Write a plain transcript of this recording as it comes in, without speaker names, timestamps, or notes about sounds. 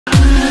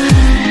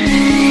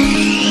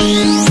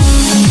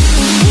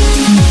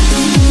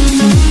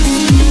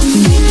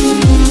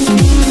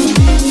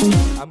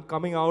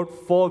coming out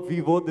for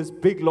Vivo, this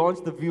big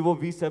launch, the Vivo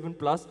V7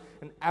 Plus,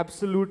 and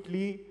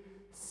absolutely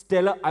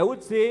stellar. I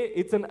would say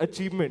it's an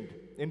achievement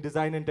in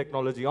design and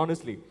technology,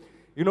 honestly.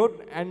 You know,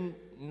 and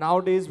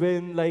nowadays we're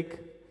in like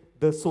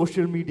the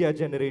social media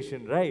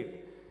generation, right?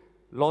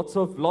 Lots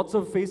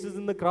of faces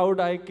in the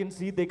crowd. I can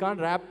see they can't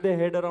wrap their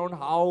head around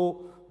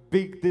how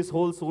big this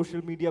whole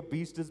social media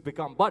beast has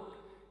become. But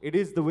it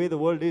is the way the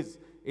world is.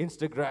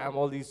 Instagram,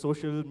 all these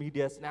social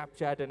media,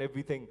 Snapchat and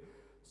everything.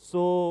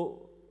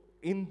 So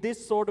in this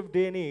sort of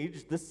day and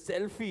age, the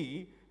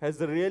selfie has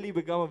really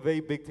become a very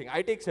big thing.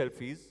 I take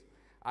selfies.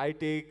 I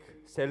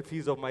take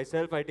selfies of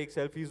myself. I take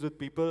selfies with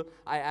people.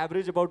 I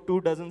average about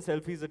 24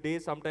 selfies a day.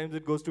 Sometimes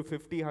it goes to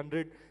 50,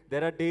 100.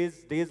 There are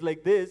days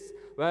like this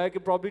where I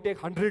can probably take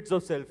hundreds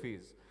of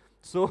selfies.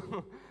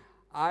 So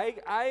I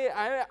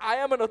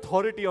am an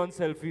authority on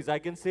selfies. I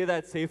can say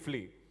that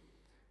safely.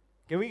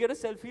 Can we get a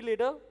selfie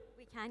later?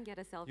 We can get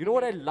a selfie. You know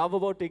what I love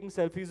about taking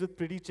selfies with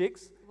pretty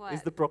chicks? What?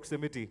 Is the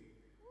proximity.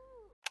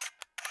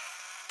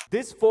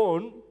 This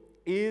phone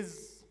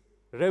is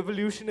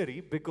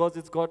revolutionary because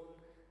it's got,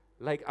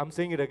 like, I'm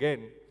saying it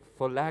again,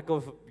 for lack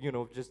of,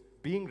 just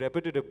being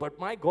repetitive. But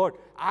my God,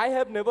 I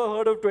have never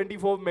heard of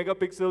 24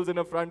 megapixels in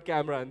a front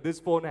camera, and this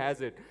phone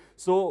has it.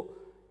 So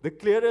the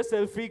clearest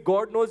selfie,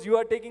 God knows you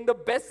are taking the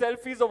best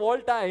selfies of all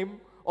time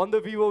on the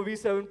Vivo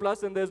V7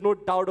 Plus, and there's no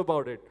doubt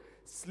about it.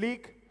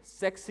 Sleek,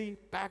 sexy,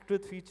 packed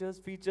with features,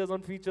 features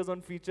on features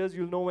on features.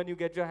 You'll know when you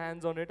get your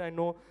hands on it. I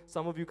know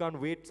some of you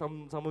can't wait.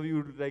 Some of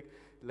you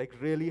like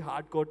really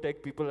hardcore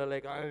tech people are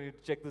like, I need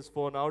to check this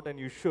phone out, and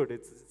you should.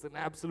 It's an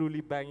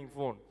absolutely banging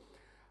phone.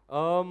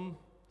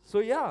 So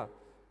yeah,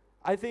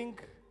 I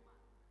think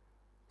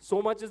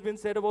so much has been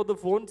said about the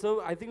phone,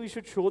 so I think we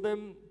should show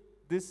them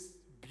this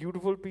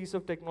beautiful piece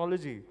of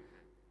technology.